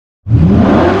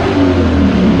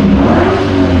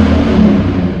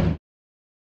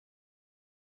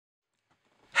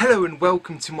Hello and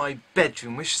welcome to my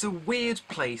bedroom, which is a weird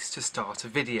place to start a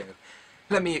video.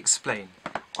 Let me explain.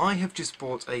 I have just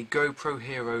bought a GoPro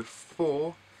Hero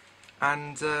 4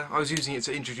 and I was using it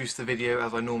to introduce the video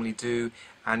as I normally do,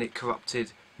 and it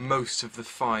corrupted most of the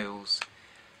files.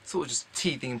 Sort of just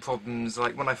teething problems,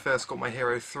 like when I first got my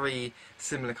Hero 3,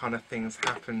 similar kind of things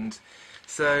happened.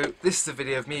 So this is a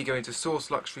video of me going to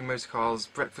Source Luxury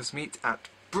Motorcars breakfast meet at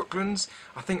Brooklands.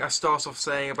 I think I start off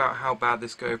saying about how bad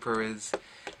this GoPro is.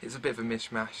 It's a bit of a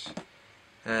mishmash,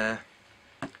 but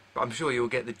I'm sure you'll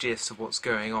get the gist of what's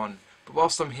going on. But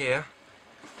whilst I'm here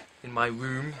in my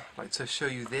room, I'd like to show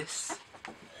you this.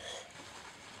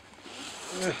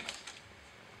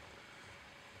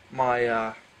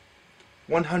 My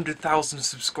 100,000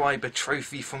 subscriber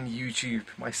trophy from YouTube,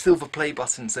 my silver play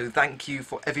button, so thank you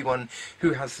for everyone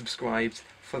who has subscribed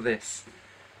for this.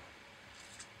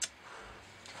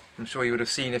 I'm sure you would have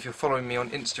seen, if you're following me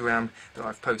on Instagram, that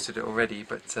I've posted it already,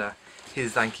 but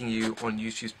here's thanking you on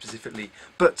YouTube specifically.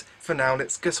 But for now,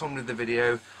 let's get on with the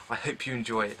video. I hope you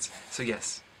enjoy it. So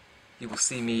yes, you will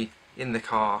see me in the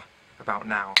car about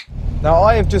now. Now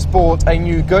I have just bought a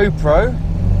new GoPro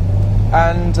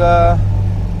and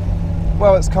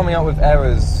well, it's coming up with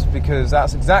errors because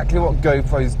that's exactly what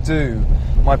GoPros do.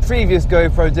 My previous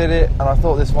GoPro did it and I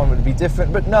thought this one would be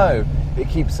different, but no, it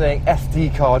keeps saying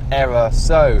SD card error.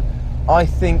 So I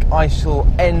think I shall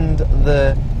end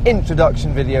the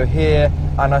introduction video here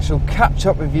and I shall catch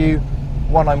up with you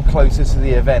when I'm closer to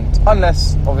the event,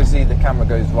 unless obviously the camera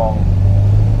goes wrong.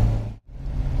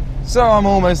 So I'm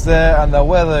almost there and the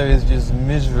weather is just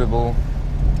miserable.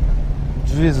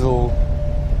 Drizzle,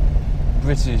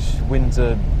 British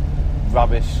winter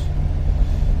rubbish.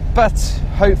 But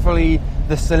hopefully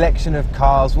the selection of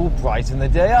cars will brighten the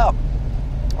day up.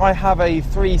 I have a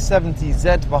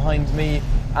 370Z behind me,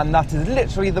 and that is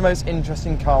literally the most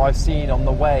interesting car I've seen on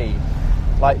the way.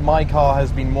 Like, my car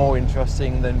has been more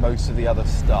interesting than most of the other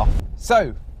stuff.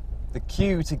 So, the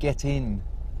queue to get in.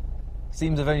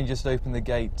 Seems I've only just opened the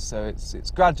gate, so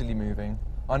it's gradually moving.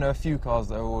 I know a few cars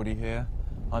that are already here.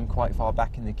 I'm quite far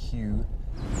back in the queue.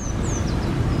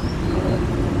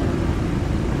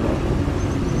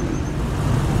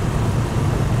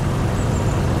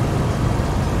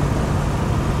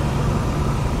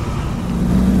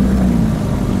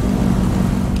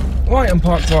 Right, I'm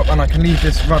parked up and I can leave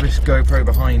this rubbish GoPro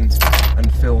behind and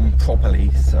film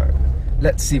properly, so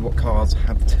let's see what cars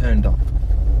have turned up.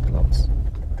 Gloves.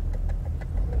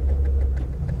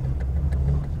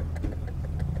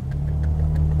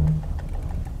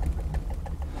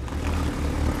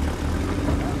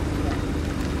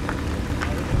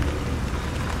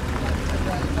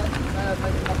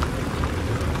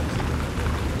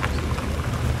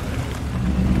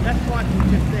 That's why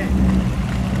you just there.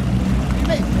 You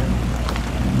mean?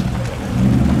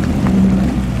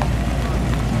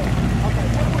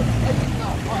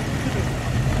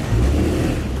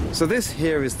 So this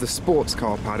here is the sports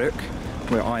car paddock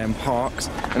where I am parked,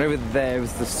 and over there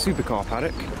is the supercar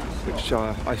paddock, which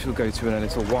I shall go to in a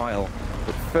little while.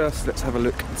 But first let's have a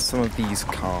look at some of these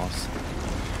cars.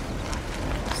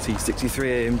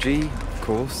 T63 AMG, of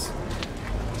course,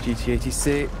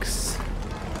 GT86,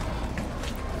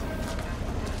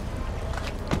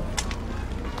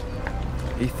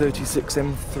 E36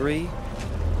 M3,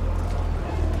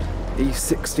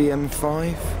 E60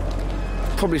 M5.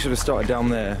 Probably should have started down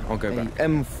there. I'll go back.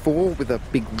 M4 with a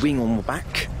big wing on the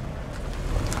back.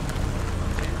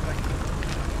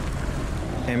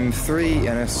 M3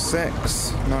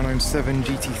 NSX 997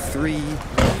 GT3.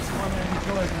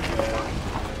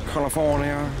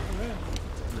 California.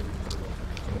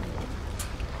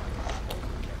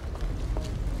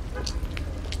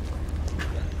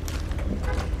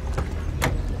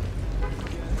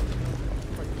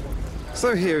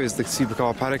 So here is the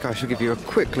supercar paddock. I shall give you a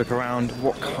quick look around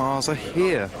what cars are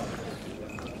here.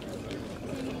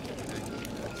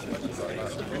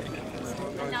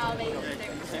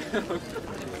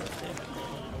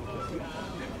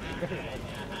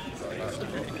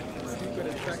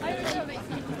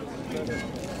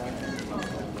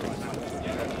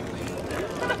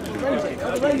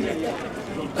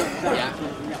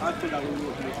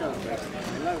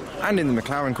 And in the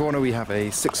McLaren corner we have a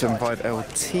 675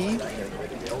 LT.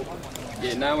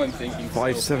 Yeah, now I'm thinking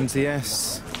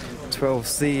 570S,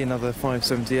 12C, another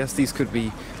 570S. These could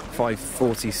be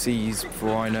 540Cs for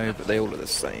I know, but they all are the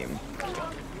same.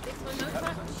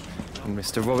 And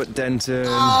Mr. Robert Denton.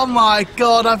 Oh my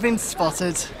god, I've been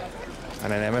spotted.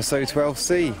 And an MSO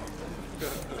 12C.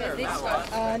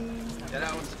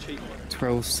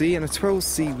 12C and a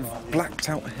 12C with blacked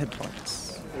out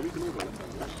headlights.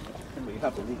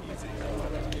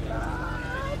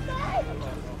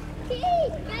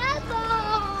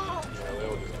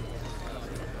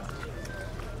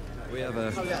 We have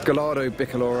a Gallardo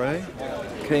Bicolore,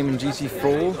 Cayman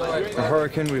GT4, a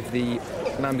Hurricane with the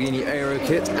Lamborghini Aero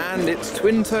kit, and it's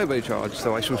twin turbocharged,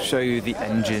 so I shall show you the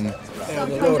engine. I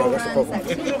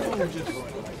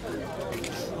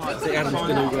think Adam's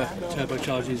going to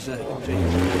turbocharge his engine.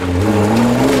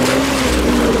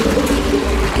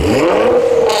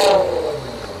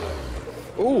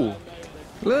 Oh,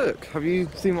 look, have you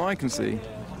seen what I can see?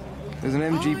 There's an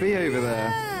MGB over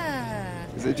there.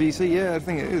 Is it a GC? Yeah, I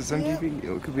think it is. MGB.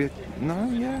 It could be a... No,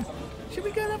 yeah. Should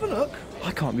we go and have a look?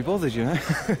 I can't be bothered, you know.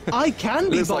 I can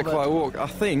be Looks like bothered. quite a walk. I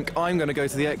think I'm going to go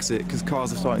to the exit because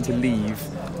cars are starting to leave.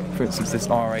 For instance, this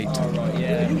R8. Oh, right,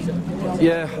 yeah.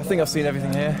 Yeah, I think I've seen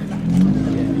everything here.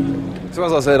 So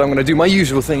as I said, I'm going to do my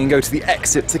usual thing and go to the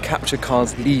exit to capture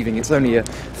cars leaving. It's only a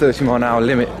 30-mile-an-hour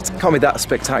limit. It can't be that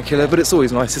spectacular, but it's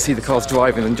always nice to see the cars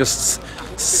driving and just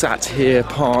sat here,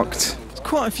 parked. There's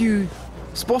quite a few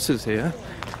spotters here,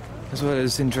 as well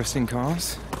as interesting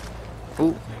cars.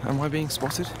 Oh, am I being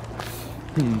spotted?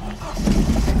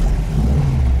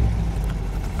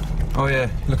 Oh yeah,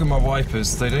 look at my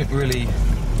wipers. They don't really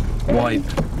wipe.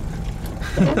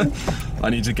 I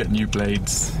need to get new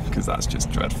blades, because that's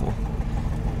just dreadful.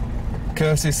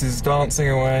 Curtis is dancing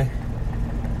away.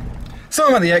 So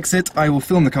I'm at the exit. I will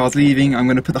film the cars leaving. I'm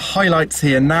going to put the highlights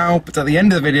here now, but at the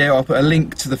end of the video I'll put a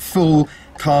link to the full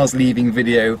cars leaving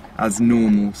video as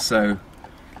normal. So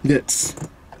there's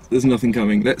nothing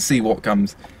coming. Let's see what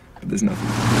comes, but there's nothing.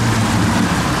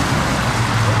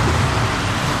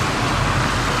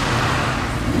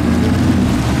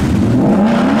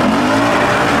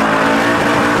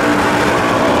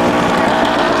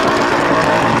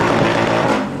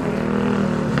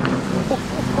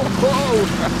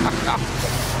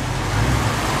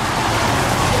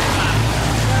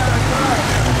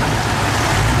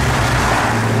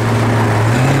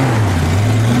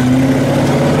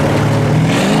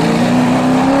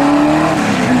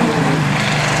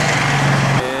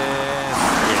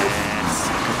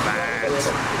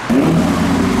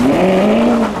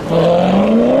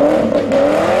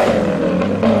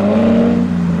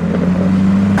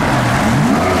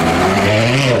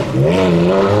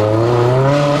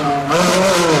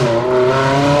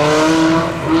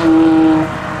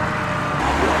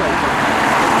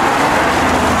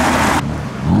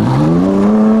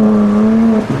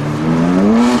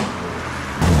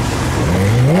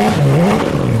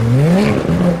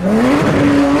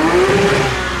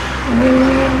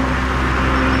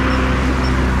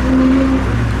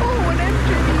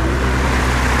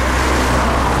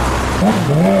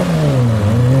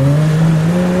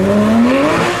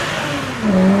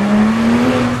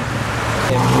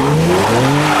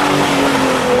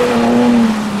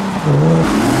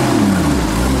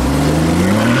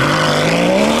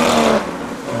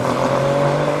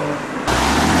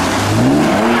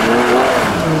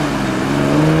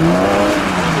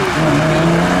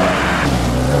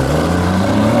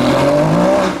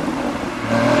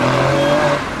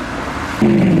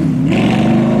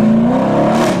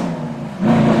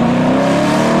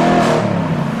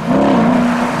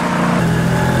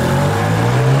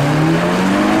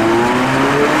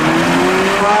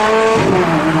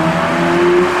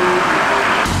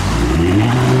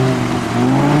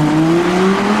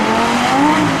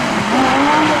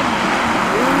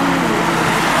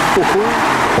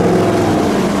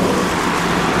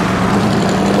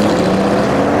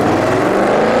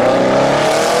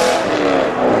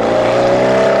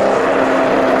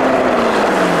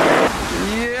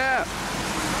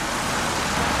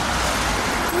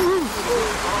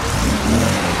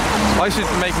 I should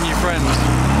make a new friend.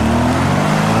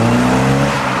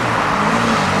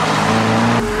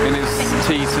 In his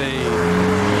TT,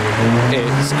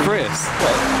 it's Chris.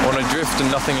 On a drift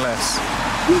and nothing less.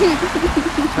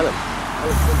 Hello.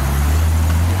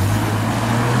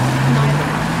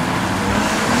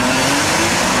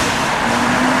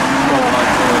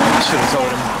 I should have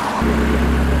told him.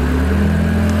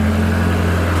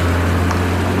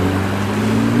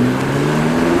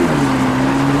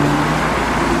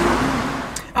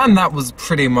 And that was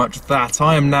pretty much that.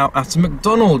 I am now at a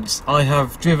McDonald's. I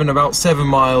have driven about 7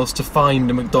 miles to find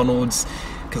a McDonald's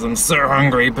because I'm so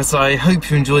hungry, but I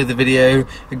hope you enjoyed the video.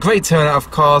 A great turnout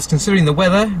of cars considering the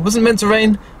weather. It wasn't meant to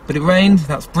rain, but it rained.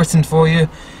 That's Britain for you.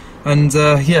 And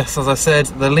yes, as I said,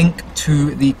 the link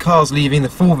to the cars leaving, the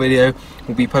full video,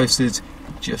 will be posted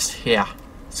just here.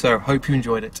 So, hope you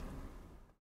enjoyed it.